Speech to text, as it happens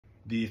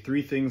the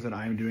 3 things that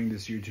I'm doing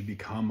this year to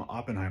become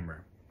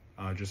Oppenheimer.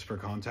 Just for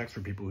context,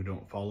 for people who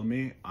don't follow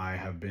me, I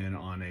have been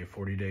on a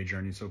 40-day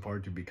journey so far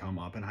to become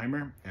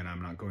Oppenheimer, and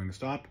I'm not going to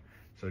stop,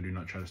 so do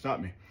not try to stop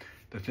me.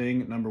 The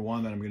thing number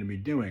 1 that I'm going to be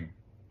doing,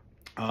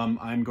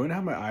 I'm going to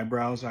have my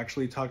eyebrows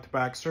actually tucked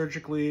back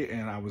surgically,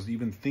 and I was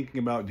even thinking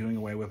about doing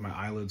away with my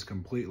eyelids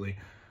completely.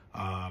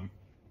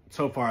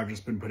 So far, I've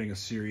just been putting a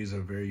series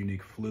of very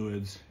unique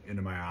fluids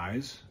into my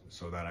eyes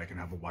so that I can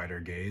have a wider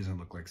gaze and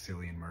look like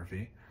Cillian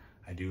Murphy.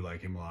 I do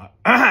like him a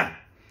lot.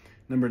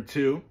 Number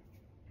 2,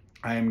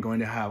 I am going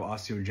to have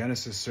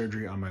osteogenesis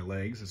surgery on my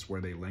legs. It's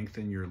where they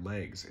lengthen your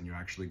legs and you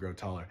actually grow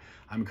taller.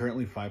 I'm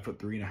currently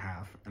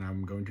 5'3.5", and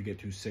I'm going to get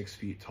to 6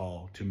 feet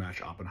tall to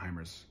match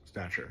Oppenheimer's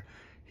stature.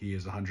 He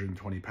is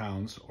 120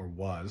 pounds, or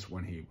was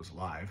when he was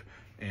alive,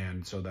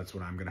 and so that's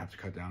what I'm gonna have to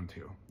cut down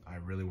to. I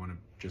really wanna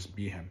just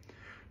be him.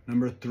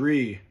 Number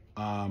 3,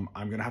 I'm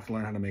gonna have to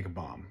learn how to make a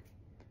bomb.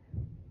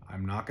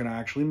 I'm not gonna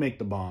actually make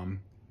the bomb.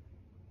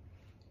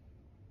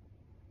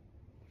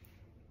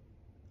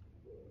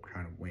 I'm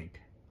trying to wink.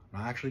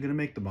 I'm not actually gonna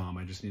make the bomb,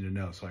 I just need to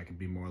know so I can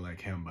be more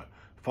like him. But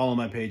follow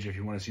my page if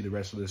you wanna see the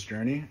rest of this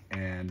journey,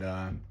 and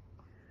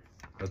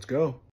let's go.